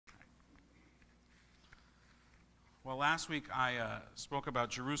Well, last week I spoke about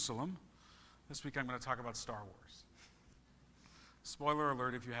Jerusalem. This week I'm going to talk about Star Wars. Spoiler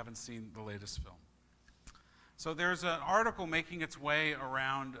alert if you haven't seen the latest film. So there's an article making its way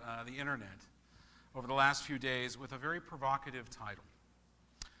around the internet over the last few days with a very provocative title.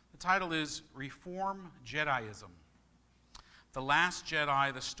 The title is Reform Jedi-ism. The Last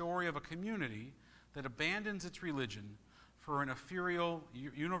Jedi, the story of a community that abandons its religion for an ethereal,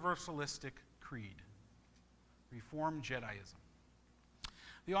 universalistic creed. Reform Jedi-ism.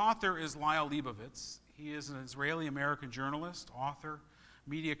 The author is Lyle Leibovitz. He is an Israeli-American journalist, author,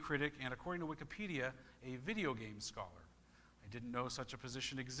 media critic, and according to Wikipedia, a video game scholar. I didn't know such a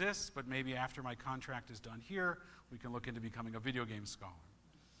position exists, but maybe after my contract is done here, we can look into becoming a video game scholar.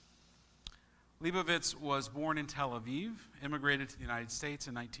 Leibovitz was born in Tel Aviv, immigrated to the United States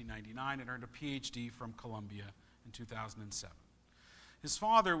in 1999, and earned a PhD from Columbia in 2007. His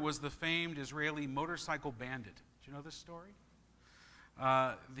father was the famed Israeli motorcycle bandit. Do you know this story?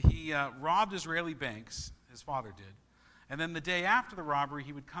 He robbed Israeli banks, his father did, and then the day after the robbery,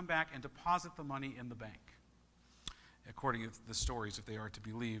 he would come back and deposit the money in the bank, according to the stories, if they are to be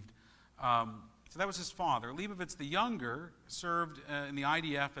believed. So that was his father. Leibovitz the younger served in the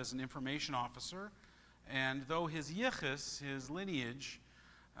IDF as an information officer, and though his yichus, his lineage,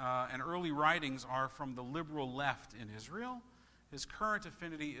 and early writings are from the liberal left in Israel, his current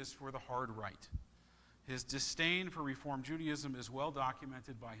affinity is for the hard right. His disdain for Reform Judaism is well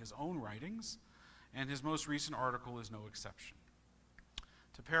documented by his own writings, and his most recent article is no exception.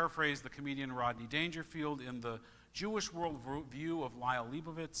 To paraphrase the comedian Rodney Dangerfield, in the Jewish world view of Lyle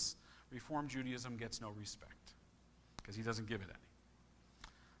Leibovitz, Reform Judaism gets no respect, because he doesn't give it any.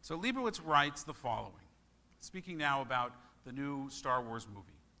 So Leibovitz writes the following, speaking now about the new Star Wars movie.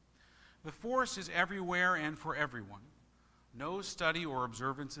 The Force is everywhere and for everyone. No study or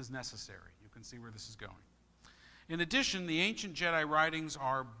observance is necessary. You can see where this is going. In addition, the ancient Jedi writings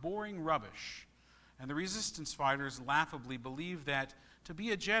are boring rubbish, and the resistance fighters laughably believe that to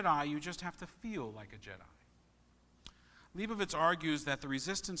be a Jedi, you just have to feel like a Jedi. Leibovitz argues that the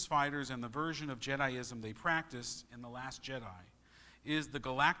resistance fighters and the version of Jedi-ism they practice in The Last Jedi is the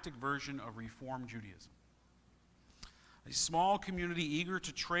galactic version of Reform Judaism. A small community eager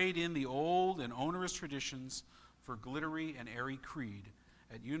to trade in the old and onerous traditions for glittery and airy creed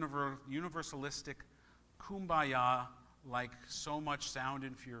at universalistic kumbaya like so much sound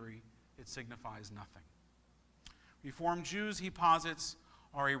and fury, it signifies nothing. Reformed Jews, he posits,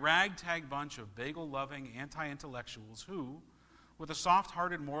 are a ragtag bunch of bagel-loving anti-intellectuals who, with a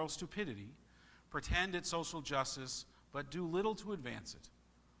soft-hearted moral stupidity, pretend it's social justice but do little to advance it,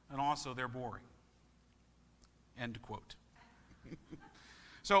 and also they're boring. End quote.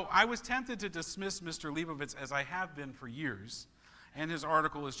 So I was tempted to dismiss Mr. Leibovitz, as I have been for years, and his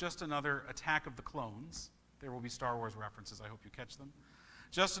article is just another attack of the clones. There will be Star Wars references, I hope you catch them.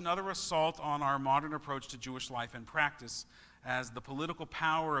 Just another assault on our modern approach to Jewish life and practice, as the political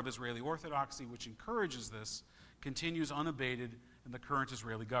power of Israeli orthodoxy, which encourages this, continues unabated in the current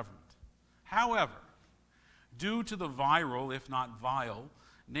Israeli government. However, due to the viral, if not vile,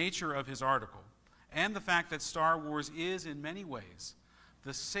 nature of his article, and the fact that Star Wars is, in many ways,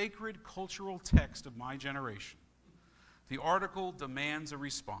 the sacred cultural text of my generation, the article demands a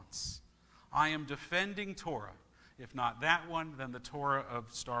response. I am defending Torah. If not that one, then the Torah of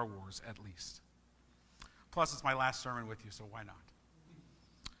Star Wars, at least. Plus, it's my last sermon with you, so why not?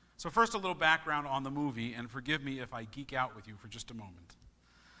 So first, a little background on the movie, and forgive me if I geek out with you for just a moment.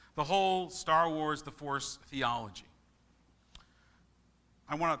 The whole Star Wars, the Force theology.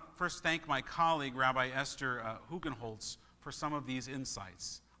 I want to first thank my colleague, Rabbi Esther Hugenholtz, for some of these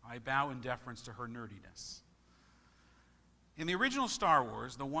insights. I bow in deference to her nerdiness. In the original Star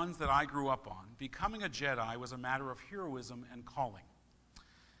Wars, the ones that I grew up on, becoming a Jedi was a matter of heroism and calling.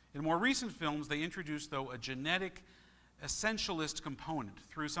 In more recent films, they introduced, though, a genetic essentialist component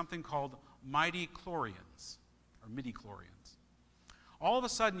through something called midi-chlorians, or midi-chlorians. All of a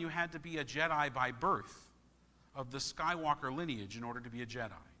sudden, you had to be a Jedi by birth of the Skywalker lineage in order to be a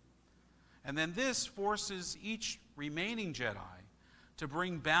Jedi. And then this forces each remaining Jedi to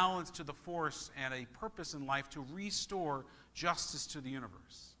bring balance to the Force and a purpose in life to restore justice to the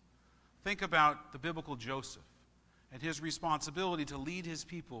universe. Think about the biblical Joseph and his responsibility to lead his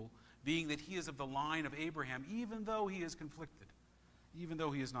people, being that he is of the line of Abraham, even though he is conflicted, even though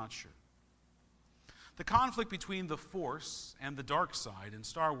he is not sure. The conflict between the Force and the dark side in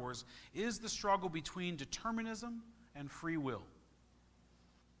Star Wars is the struggle between determinism and free will.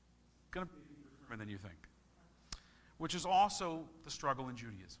 Going to be more than you think. Which is also the struggle in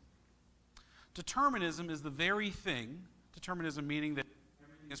Judaism. Determinism is the very thing, determinism meaning that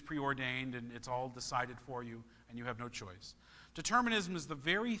everything is preordained and it's all decided for you and you have no choice. Determinism is the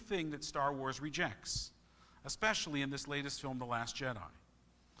very thing that Star Wars rejects, especially in this latest film, The Last Jedi.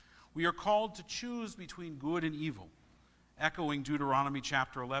 We are called to choose between good and evil. Echoing Deuteronomy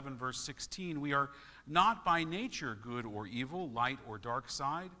chapter 11, verse 16, we are not by nature good or evil, light or dark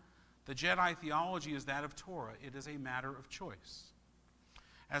side. The Jedi theology is that of Torah. It is a matter of choice.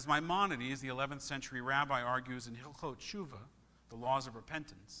 As Maimonides, the 11th century rabbi, argues in Hilchot Tshuva, the laws of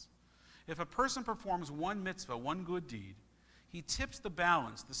repentance, if a person performs one mitzvah, one good deed, he tips the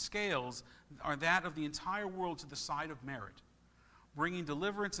balance, the scales are that of the entire world to the side of merit, bringing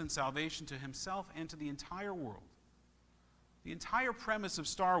deliverance and salvation to himself and to the entire world. The entire premise of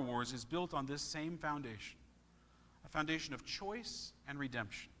Star Wars is built on this same foundation, a foundation of choice and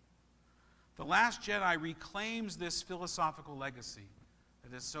redemption. The Last Jedi reclaims this philosophical legacy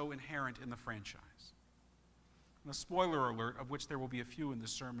that is so inherent in the franchise. And a spoiler alert, of which there will be a few in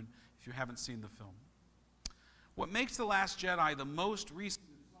this sermon if you haven't seen the film. What makes The Last Jedi the most recent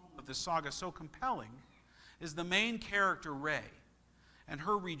of the saga so compelling is the main character, Rey, and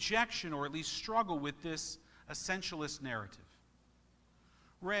her rejection, or at least struggle, with this essentialist narrative.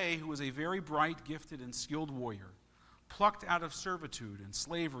 Rey, who is a very bright, gifted, and skilled warrior, plucked out of servitude and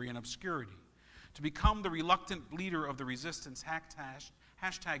slavery and obscurity to become the reluctant leader of the resistance,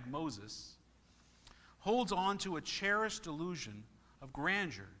 hashtag Moses, holds on to a cherished delusion of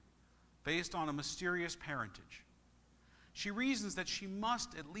grandeur based on a mysterious parentage. She reasons that she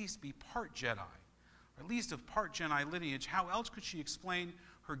must at least be part Jedi, or at least of part Jedi lineage. How else could she explain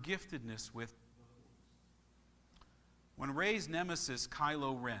her giftedness with? When Rey's nemesis,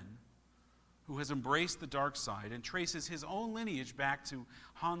 Kylo Ren, who has embraced the dark side and traces his own lineage back to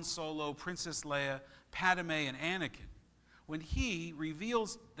Han Solo, Princess Leia, Padme, and Anakin, when he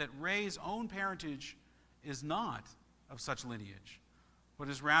reveals that Rey's own parentage is not of such lineage, but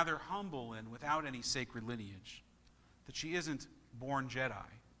is rather humble and without any sacred lineage, that she isn't born Jedi,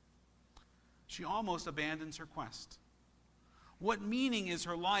 she almost abandons her quest. What meaning is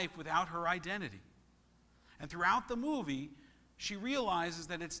her life without her identity? And throughout the movie, she realizes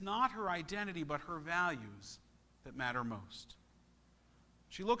that it's not her identity but her values that matter most.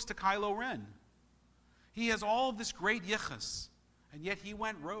 She looks to Kylo Ren. He has all of this great yichus, and yet he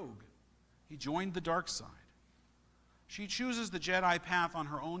went rogue. He joined the dark side. She chooses the Jedi path on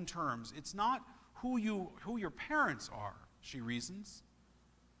her own terms. It's not who your parents are, she reasons.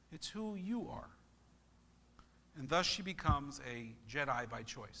 It's who you are. And thus she becomes a Jedi by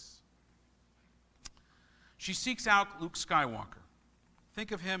choice. She seeks out Luke Skywalker.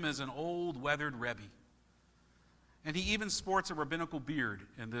 Think of him as an old, weathered Rebbe. And he even sports a rabbinical beard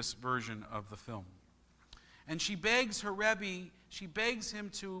in this version of the film. And she begs her Rebbe, she begs him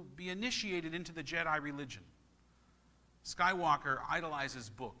to be initiated into the Jedi religion. Skywalker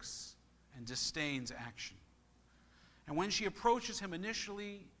idolizes books and disdains action. And when she approaches him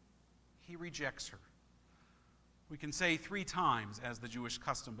initially, he rejects her. We can say 3 times as the Jewish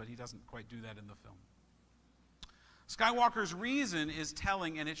custom, but he doesn't quite do that in the film. Skywalker's reason is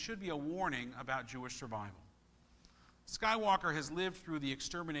telling, and it should be a warning about Jewish survival. Skywalker has lived through the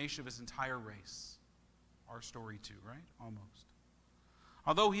extermination of his entire race. Our story too, right? Almost.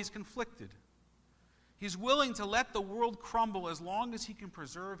 Although he's conflicted, he's willing to let the world crumble as long as he can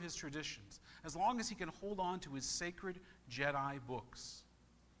preserve his traditions, as long as he can hold on to his sacred Jedi books.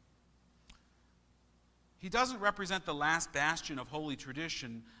 He doesn't represent the last bastion of holy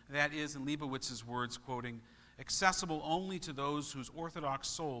tradition that is, in Leibowitz's words, quoting, accessible only to those whose orthodox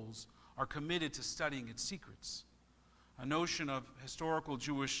souls are committed to studying its secrets. A notion of historical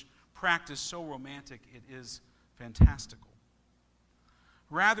Jewish practice so romantic it is fantastical.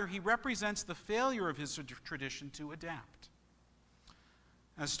 Rather, he represents the failure of his tradition to adapt.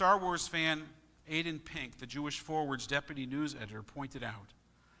 As Star Wars fan Aidan Pink, the Jewish Forward's deputy news editor, pointed out,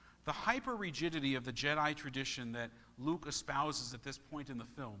 the hyper-rigidity of the Jedi tradition that Luke espouses at this point in the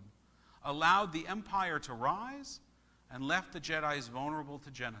film allowed the Empire to rise and left the Jedis vulnerable to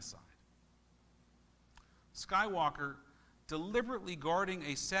genocide. Skywalker, deliberately guarding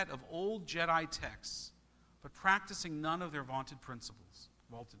a set of old Jedi texts, but practicing none of their vaunted principles.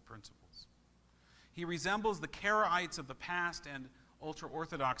 He resembles the Karaites of the past and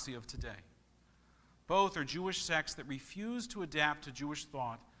ultra-Orthodoxy of today. Both are Jewish sects that refuse to adapt to Jewish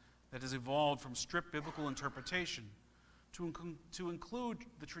thought that has evolved from strict biblical interpretation to include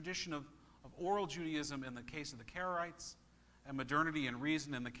the tradition of oral Judaism in the case of the Karaites and modernity and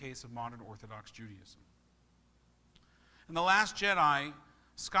reason in the case of modern Orthodox Judaism. In The Last Jedi,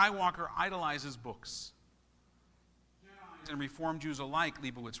 Skywalker idolizes books. Jedis and Reformed Jews alike,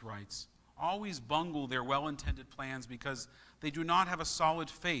 Leibowitz writes, always bungle their well-intended plans because They do not have a solid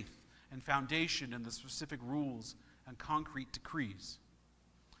faith and foundation in the specific rules and concrete decrees.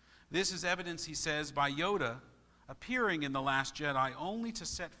 This is evidence, he says, by Yoda appearing in The Last Jedi only to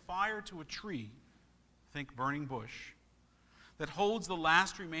set fire to a tree, think burning bush, that holds the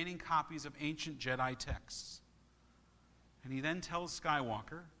last remaining copies of ancient Jedi texts. And he then tells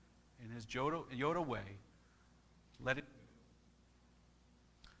Skywalker, in his Yoda way, let it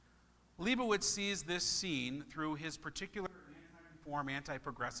be. Leibowitz sees this scene through his particular anti-reform,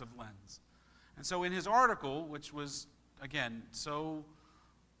 anti-progressive lens. And so in his article, which was, again, so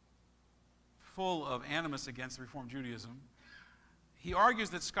full of animus against Reform Judaism, he argues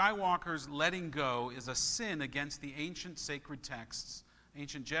that Skywalker's letting go is a sin against the ancient sacred texts,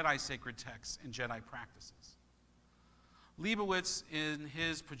 ancient Jedi sacred texts, and Jedi practices. Leibowitz, in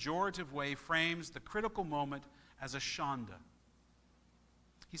his pejorative way, frames the critical moment as a shanda.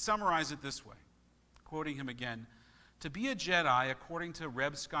 He summarized it this way, quoting him again, "To be a Jedi, according to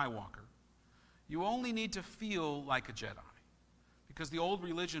Reb Skywalker, you only need to feel like a Jedi, because the old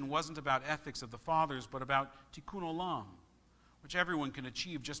religion wasn't about ethics of the fathers, but about tikkun olam, which everyone can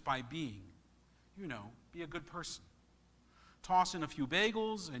achieve just by being. You know, be a good person. Toss in a few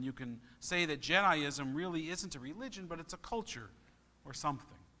bagels, and you can say that Jedi-ism really isn't a religion, but it's a culture or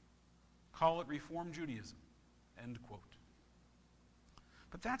something. Call it Reform Judaism." End quote.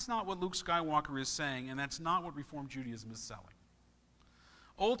 But that's not what Luke Skywalker is saying, and that's not what Reform Judaism is selling.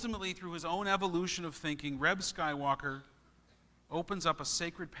 Ultimately, through his own evolution of thinking, Reb Skywalker opens up a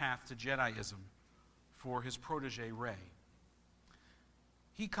sacred path to Jedi-ism for his protege Rey.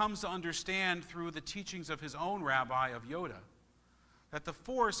 He comes to understand through the teachings of his own rabbi, of Yoda, that the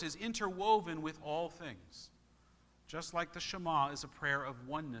Force is interwoven with all things, just like the Shema is a prayer of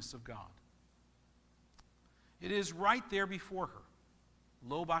oneness of God. It is right there before her,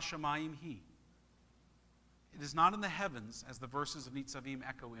 Lo b'shamayim hi. It is not in the heavens, as the verses of Nitzavim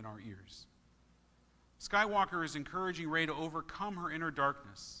echo in our ears. Skywalker is encouraging Rey to overcome her inner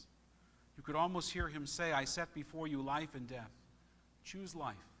darkness. You could almost hear him say, "I set before you life and death. Choose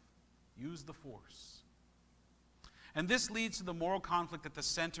life. Use the Force." And this leads to the moral conflict at the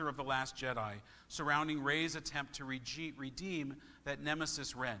center of The Last Jedi, surrounding Rey's attempt to redeem that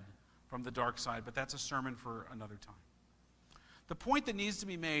nemesis Ren from the dark side, but that's a sermon for another time. The point that needs to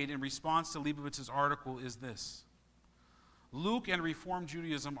be made in response to Leibowitz's article is this: Luke and Reform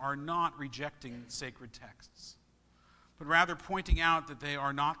Judaism are not rejecting sacred texts, but rather pointing out that they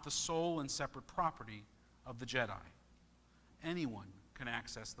are not the sole and separate property of the Jedi. Anyone can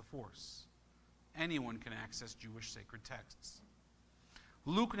access the Force. Anyone can access Jewish sacred texts.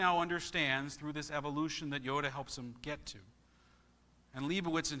 Luke now understands, through this evolution that Yoda helps him get to, and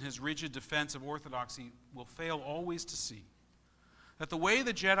Leibowitz, in his rigid defense of orthodoxy, will fail always to see, that the way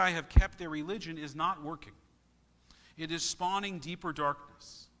the Jedi have kept their religion is not working. It is spawning deeper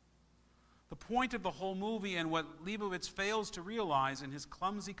darkness. The point of the whole movie, and what Leibowitz fails to realize in his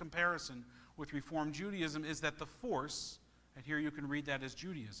clumsy comparison with Reform Judaism, is that the Force, and here you can read that as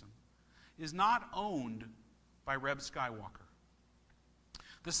Judaism, is not owned by Reb Skywalker.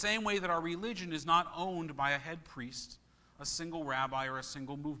 The same way that our religion is not owned by a head priest, a single rabbi, or a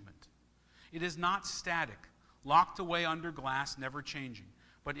single movement. It is not static, locked away under glass, never changing,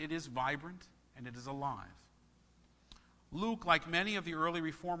 but it is vibrant and it is alive. Luke, like many of the early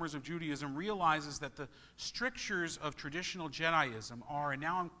reformers of Judaism, realizes that the strictures of traditional Jedi-ism are, and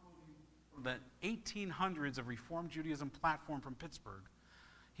now I'm quoting the 1800s of Reform Judaism platform from Pittsburgh,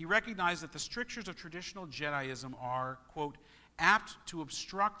 he recognized that the strictures of traditional Jedi-ism are, quote, apt to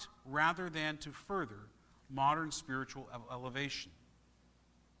obstruct rather than to further modern spiritual elevation.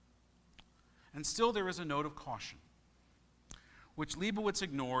 And still there is a note of caution, which Leibowitz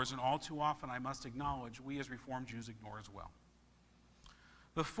ignores, and all too often, I must acknowledge, we as Reformed Jews ignore as well.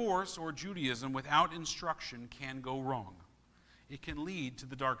 The Force, or Judaism, without instruction can go wrong. It can lead to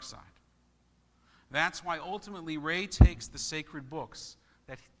the dark side. That's why ultimately Rey takes the sacred books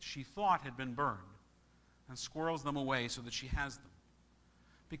that she thought had been burned and squirrels them away so that she has them.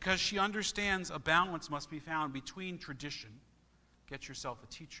 Because she understands a balance must be found between tradition, get yourself a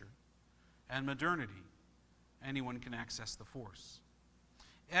teacher, and modernity, anyone can access the Force.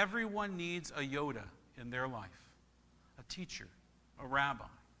 Everyone needs a Yoda in their life, a teacher, a rabbi,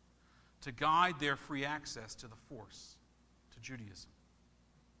 to guide their free access to the Force, to Judaism.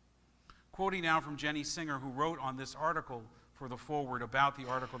 Quoting now from Jenny Singer, who wrote on this article for the foreword about the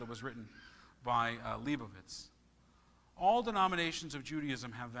article that was written by Leibowitz. All denominations of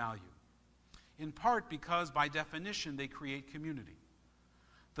Judaism have value, in part because, by definition, they create community.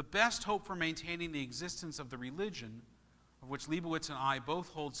 The best hope for maintaining the existence of the religion, of which Leibowitz and I both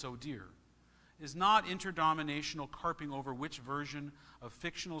hold so dear, is not interdenominational carping over which version of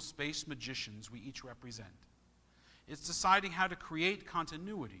fictional space magicians we each represent. It's deciding how to create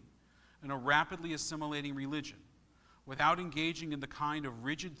continuity in a rapidly assimilating religion without engaging in the kind of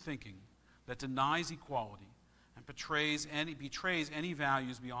rigid thinking that denies equality and betrays any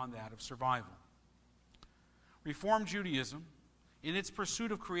values beyond that of survival. Reform Judaism, in its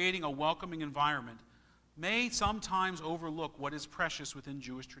pursuit of creating a welcoming environment, may sometimes overlook what is precious within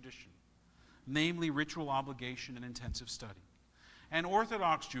Jewish tradition, namely ritual obligation and intensive study. And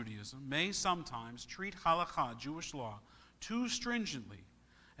Orthodox Judaism may sometimes treat halakha, Jewish law, too stringently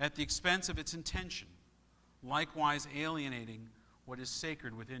at the expense of its intention, likewise alienating what is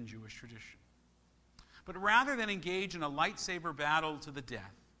sacred within Jewish tradition. But rather than engage in a lightsaber battle to the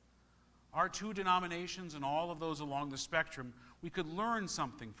death, our two denominations and all of those along the spectrum, we could learn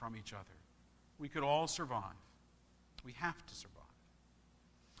something from each other. We could all survive. We have to survive.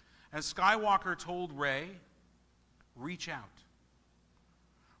 As Skywalker told Rey, reach out.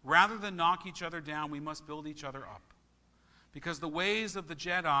 Rather than knock each other down, we must build each other up. Because the ways of the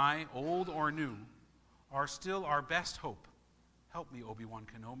Jedi, old or new, are still our best hope. Help me, Obi-Wan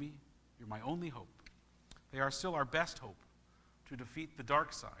Kenobi. You're my only hope. They are still our best hope to defeat the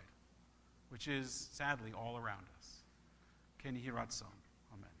dark side, which is, sadly, all around us. Ken Yehי Ratzon.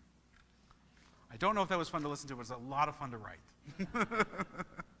 Amen. I don't know if that was fun to listen to, but it was a lot of fun to write.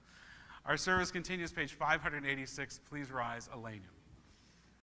 Our service continues, page 586. Please rise, Elenium.